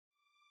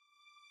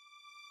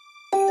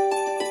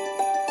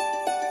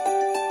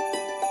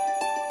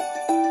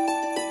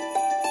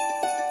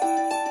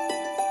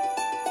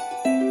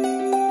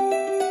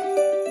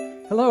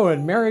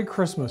and Merry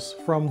Christmas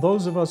from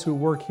those of us who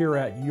work here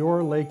at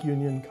your Lake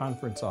Union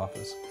Conference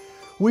office.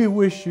 We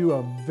wish you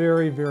a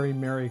very, very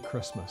Merry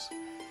Christmas.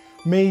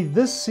 May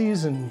this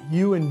season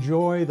you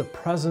enjoy the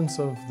presence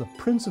of the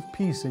Prince of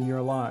Peace in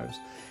your lives,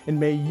 and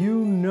may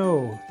you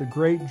know the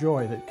great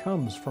joy that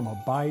comes from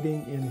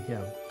abiding in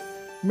Him.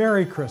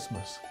 Merry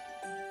Christmas.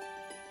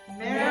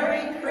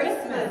 Merry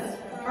Christmas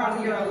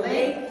from your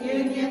Lake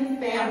Union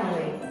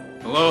family.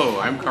 Hello,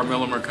 I'm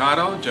Carmelo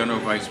Mercado, General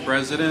Vice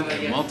President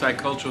and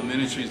Multicultural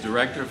Ministries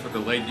Director for the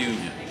Lake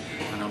Union.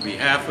 And on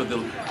behalf of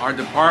our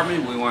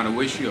department, we want to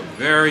wish you a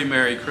very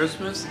Merry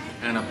Christmas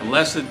and a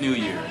blessed New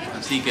Year.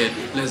 Así que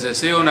les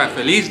deseo una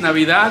feliz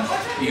Navidad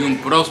y un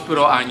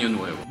próspero Año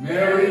Nuevo.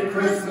 Merry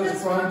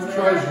Christmas from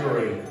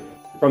Treasury.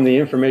 From the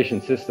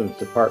Information Systems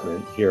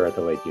Department here at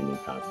the Lake Union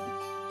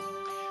Conference.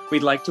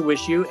 We'd like to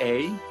wish you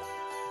a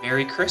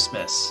Merry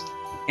Christmas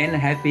and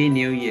Happy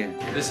New Year.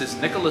 This is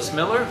Nicholas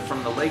Miller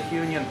from the Lake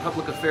Union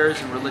Public Affairs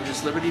and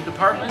Religious Liberty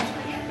Department,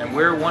 and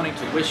we're wanting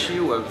to wish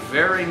you a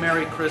very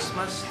Merry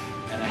Christmas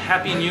and a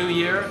Happy New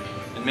Year,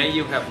 and may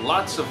you have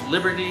lots of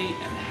liberty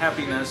and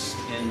happiness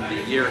in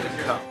the year to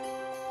come.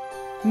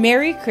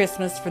 Merry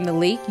Christmas from the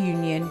Lake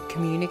Union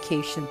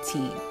Communication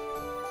Team.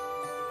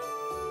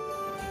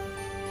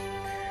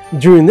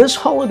 During this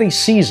holiday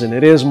season,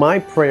 it is my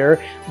prayer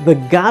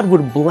that God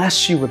would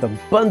bless you with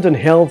abundant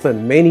health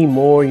and many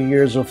more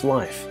years of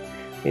life.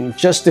 In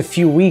just a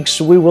few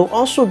weeks, we will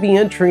also be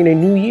entering a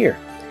new year.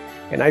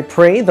 And I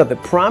pray that the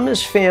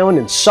promise found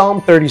in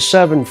Psalm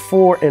 37,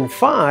 4 and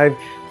 5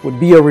 would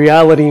be a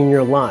reality in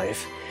your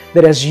life.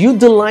 That as you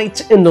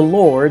delight in the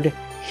Lord,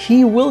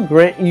 He will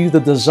grant you the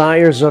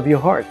desires of your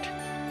heart.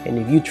 And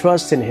if you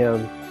trust in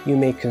Him, you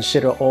may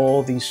consider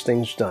all these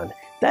things done.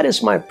 That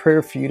is my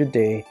prayer for you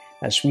today,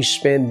 as we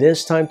spend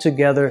this time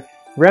together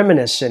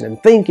reminiscing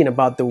and thinking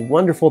about the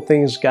wonderful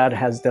things God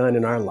has done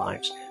in our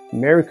lives.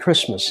 Merry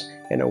Christmas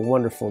and a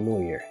wonderful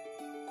New Year.